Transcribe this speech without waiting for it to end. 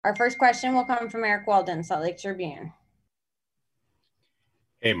Our first question will come from Eric Walden, Salt Lake Tribune.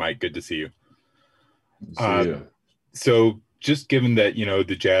 Hey, Mike, good to see you. See Uh, you. so just given that,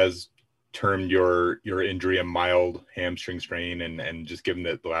 the Jazz termed your injury a mild hamstring strain, and just given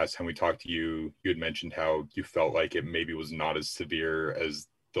that the last time we talked to you, you had mentioned how you felt like it maybe was not as severe as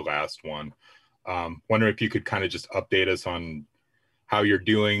the last one. Wondering if you could kind of just update us on how you're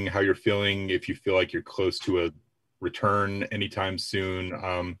doing, how you're feeling, if you feel like you're close to a return anytime soon,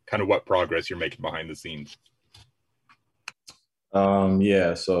 kind of what progress you're making behind the scenes.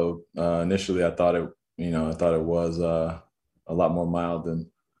 Yeah. So initially, I thought it was a lot more mild than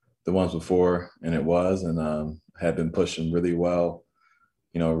the ones before, and it was, and had been pushing really well,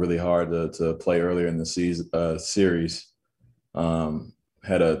 really hard to play earlier in the series.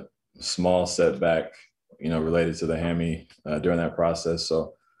 Had a small setback, related to the hammy during that process.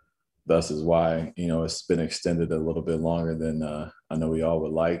 So thus is why, it's been extended a little bit longer than I know we all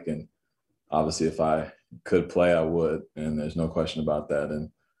would like. And obviously, if I could play, I would, and there's no question about that. And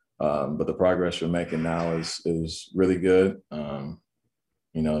but the progress we're making now is really good.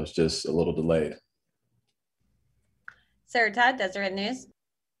 It's just a little delayed. Sarah Todd, Deseret News.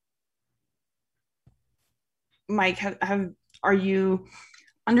 Mike, are you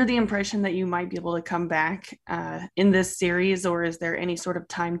under the impression that you might be able to come back in this series, or is there any sort of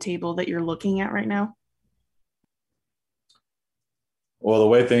timetable that you're looking at right now? Well, the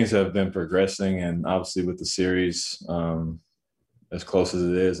way things have been progressing, and obviously with the series, as close as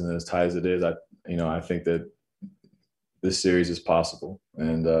it is and as tight as it is, I think that this series is possible,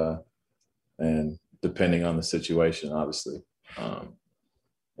 and depending on the situation, obviously,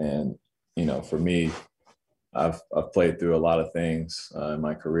 and for me, I've played through a lot of things in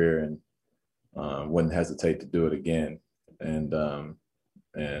my career, and wouldn't hesitate to do it again, and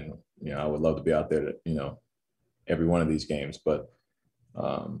I would love to be out there to every one of these games, but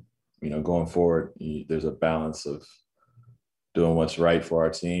going forward, there's a balance of doing what's right for our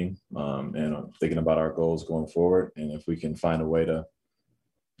team, and thinking about our goals going forward. And if we can find a way to,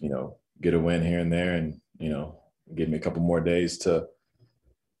 get a win here and there, and give me a couple more days to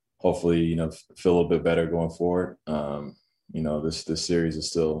hopefully, feel a little bit better going forward. This series is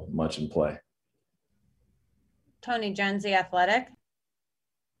still much in play. Tony Jones, The Athletic.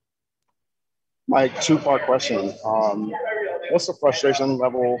 Mike, two-part question. What's the frustration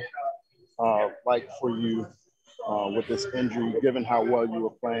level like for you with this injury, given how well you were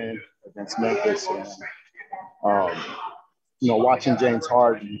playing against Memphis? And, watching James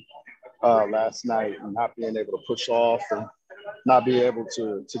Harden last night and not being able to push off and not be able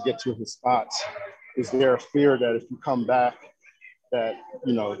to get to his spots. Is there a fear that if you come back that,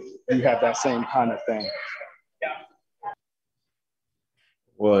 you have that same kind of thing?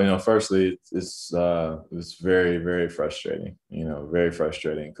 Well, firstly, it's very, very frustrating, very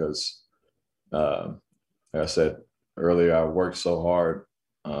frustrating because, like I said earlier, I worked so hard,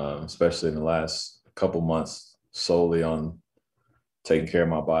 especially in the last couple months, solely on taking care of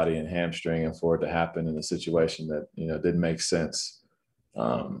my body and hamstring, and for it to happen in a situation that, didn't make sense,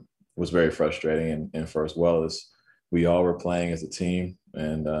 was very frustrating. And for as well as we all were playing as a team,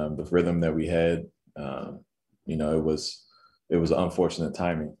 and the rhythm that we had, it was unfortunate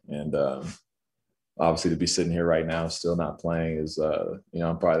timing. And obviously to be sitting here right now, still not playing is,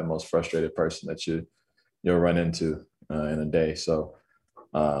 I'm probably the most frustrated person that you'll run into in a day. So,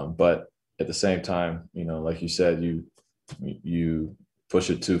 but at the same time, like you said, you push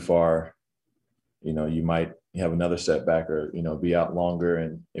it too far, you might have another setback or, be out longer.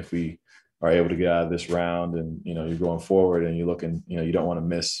 And if we are able to get out of this round and, you're going forward and you're looking, you don't want to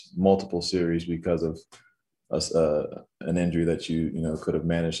miss multiple series because of an injury that you could have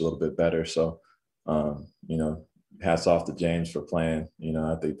managed a little bit better. So, hats off to James for playing.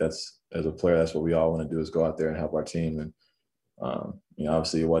 I think that's, as a player, that's what we all want to do, is go out there and help our team. And,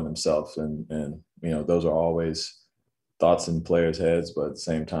 obviously it wasn't himself. And those are always thoughts in players' heads, but at the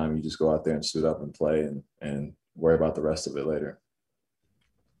same time, you just go out there and suit up and play and worry about the rest of it later.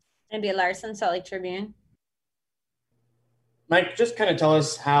 Andy Larson, Salt Lake Tribune. Mike, just kind of tell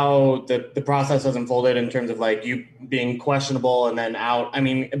us how the process has unfolded in terms of like you being questionable and then out. I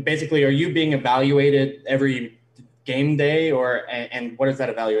mean, basically, are you being evaluated every game day, and what is that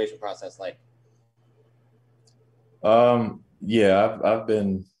evaluation process like? Yeah, I've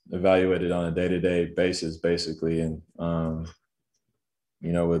been evaluated on a day-to-day basis, basically, and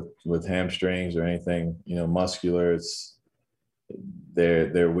with hamstrings or anything, muscular,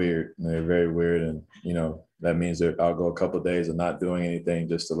 they're weird. They're very weird, and that means that I'll go a couple of days of not doing anything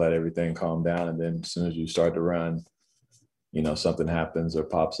just to let everything calm down, and then as soon as you start to run, something happens or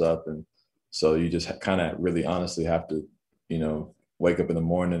pops up, and so you just kind of really honestly have to, wake up in the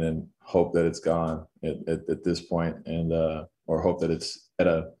morning and hope that it's gone at this point, and or hope that it's at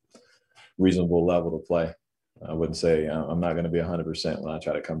a reasonable level to play. I wouldn't say I'm not going to be 100% when I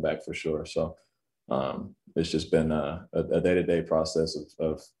try to come back for sure. So it's just been a day-to-day process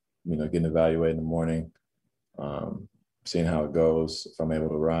of getting evaluated in the morning, seeing how it goes, if I'm able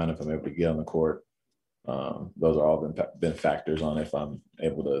to run, if I'm able to get on the court. Those are all been factors on if I'm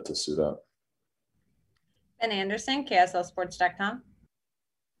able to suit up. Ben Anderson, KSLSports.com.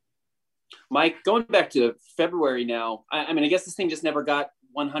 Mike, going back to February now, I mean, I guess this thing just never got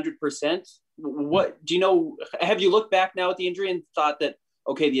 100%. What do you know? Have you looked back now at the injury and thought that,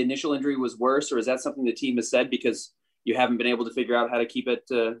 okay, the initial injury was worse, or is that something the team has said because you haven't been able to figure out how to keep it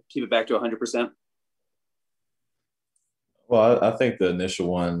back to 100%? Well, I think the initial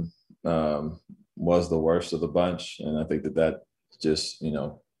one was the worst of the bunch, and I think that just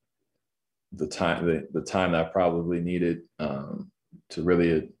the time that I probably needed to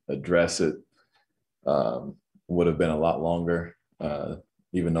really address it would have been a lot longer.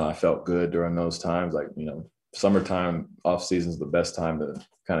 Even though I felt good during those times, like, summertime off season is the best time to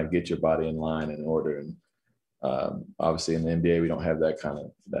kind of get your body in line and in order. And obviously in the NBA, we don't have that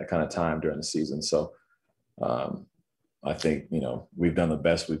kind of time during the season. So I think, we've done the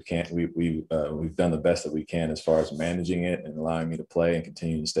best we can. We've done the best that we can as far as managing it and allowing me to play and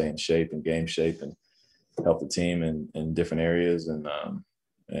continue to stay in shape and game shape and help the team in different areas. And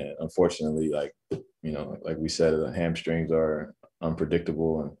unfortunately, like we said, the hamstrings are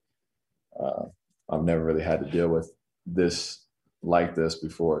unpredictable, and I've never really had to deal with this like this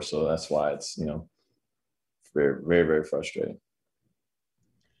before. So that's why it's, very, very, very frustrating.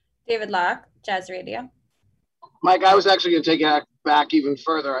 David Locke, Jazz Radio. Mike, I was actually going to take it back even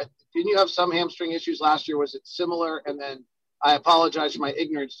further. Didn't you have some hamstring issues last year? Was it similar? And then I apologize for my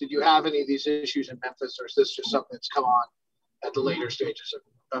ignorance. Did you have any of these issues in Memphis, or is this just something that's come on at the later stages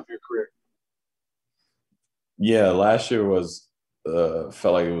of your career? Yeah, last year was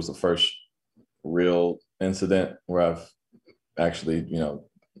felt like it was the first real incident where I've actually,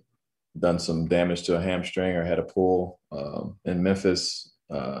 done some damage to a hamstring or had a pull. In Memphis,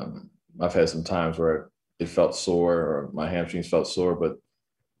 I've had some times where it felt sore or my hamstrings felt sore, but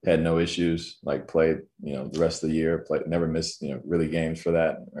had no issues, like played, the rest of the year, never missed, really games for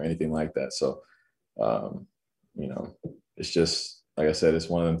that or anything like that. So, it's just, like I said, it's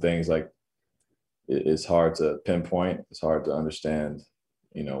one of them things, like, it's hard to pinpoint. It's hard to understand,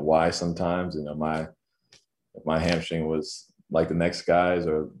 why sometimes, my hamstring was like the next guy's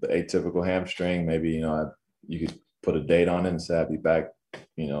or the atypical hamstring, maybe, you could put a date on it and say I'd be back,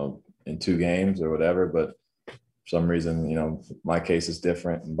 in 2 games or whatever. But for some reason, my case is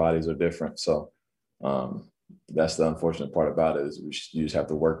different and bodies are different. So that's the unfortunate part about it, is you just have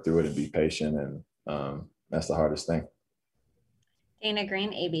to work through it and be patient. And that's the hardest thing. Dana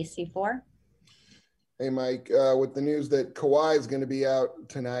Green, ABC4. Hey, Mike, with the news that Kawhi is going to be out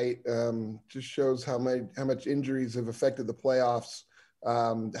tonight, just shows how much injuries have affected the playoffs.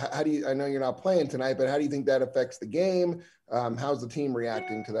 How do you, I know you're not playing tonight, but how do you think that affects the game? How's the team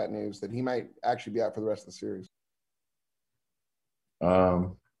reacting to that news that he might actually be out for the rest of the series?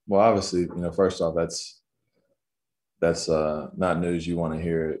 Well, obviously, first off, that's not news you want to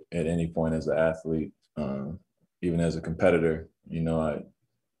hear at any point as an athlete, even as a competitor.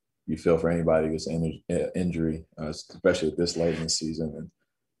 You feel for anybody who gets an injury, especially at this late in the season.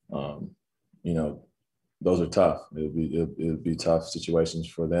 And, those are tough. It would be tough situations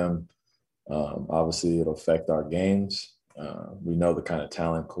for them. Obviously, it'll affect our games. We know the kind of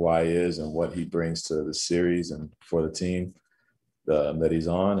talent Kawhi is and what he brings to the series and for the team that he's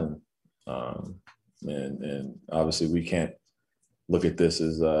on. And obviously, we can't look at this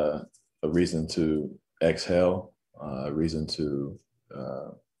as a reason to exhale, a reason to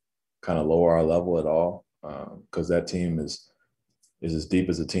kind of lower our level at all, because that team is as deep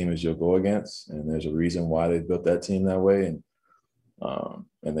as a team as you'll go against, and there's a reason why they built that team that way,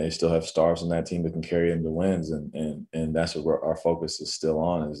 and they still have stars on that team that can carry them to wins, and that's what our focus is still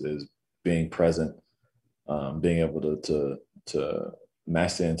on, is being present, being able to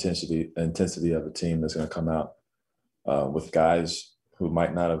match the intensity of a team that's going to come out with guys who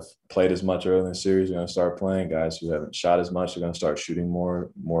might not have played as much early in the series are going to start playing. Guys who haven't shot as much are going to start shooting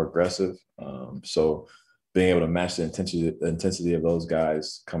more aggressive. So being able to match the intensity of those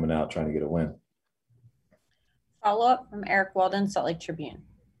guys coming out trying to get a win. Follow-up from Eric Walden, Salt Lake Tribune.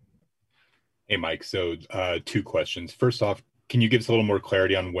 Hey, Mike. So 2 questions. First off, can you give us a little more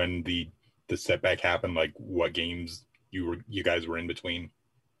clarity on when the setback happened? Like what games you guys were in between?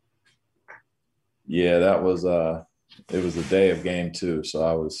 Yeah, that was it was the day of game 2, so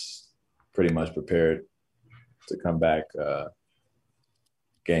I was pretty much prepared to come back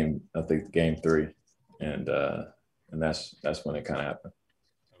game 3, and that's when it kind of happened.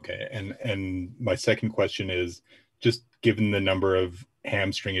 Okay, and my second question is, just given the number of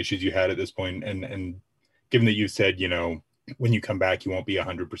hamstring issues you had at this point, and given that you said, you know, when you come back you won't be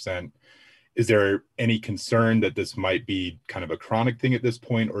 100%, is there any concern that this might be kind of a chronic thing at this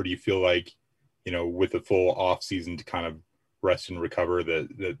point, or do you feel like, you know, with a full off season to kind of rest and recover,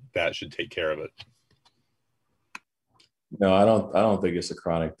 that should take care of it? No, I don't think it's a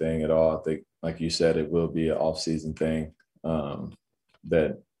chronic thing at all. I think, like you said, it will be an off-season thing.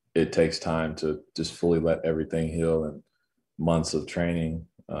 That it takes time to just fully let everything heal, and months of training,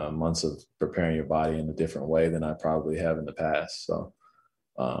 months of preparing your body in a different way than I probably have in the past. So,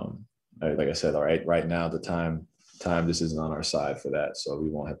 like I said, all right now the time just isn't on our side for that, so we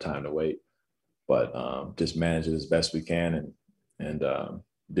won't have time to wait. But just manage it as best we can, and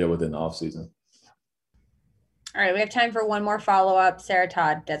deal with it in the off season. All right, we have time for one more follow-up. Sarah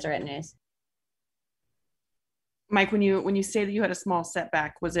Todd, Deseret News. Mike, when you say that you had a small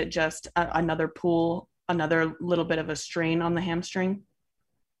setback, was it just another pull, another little bit of a strain on the hamstring?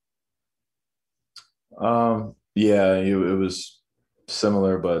 Yeah, it was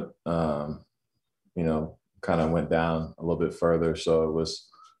similar, but you know, kind of went down a little bit further. So it was,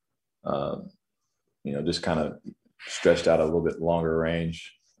 you know, just kind of stretched out a little bit longer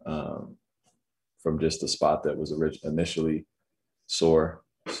range from just the spot that was initially sore.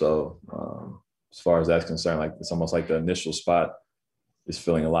 So as far as that's concerned, like it's almost like the initial spot is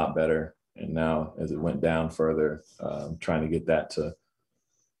feeling a lot better. And now as it went down further, trying to get that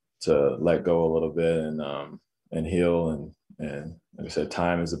to let go a little bit and heal. And like I said,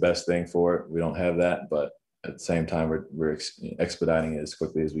 time is the best thing for it. We don't have that, but at the same time, we're expediting it as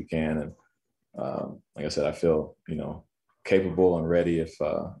quickly as we can. And like I said, I feel, you know, capable and ready if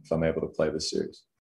I'm able to play this series.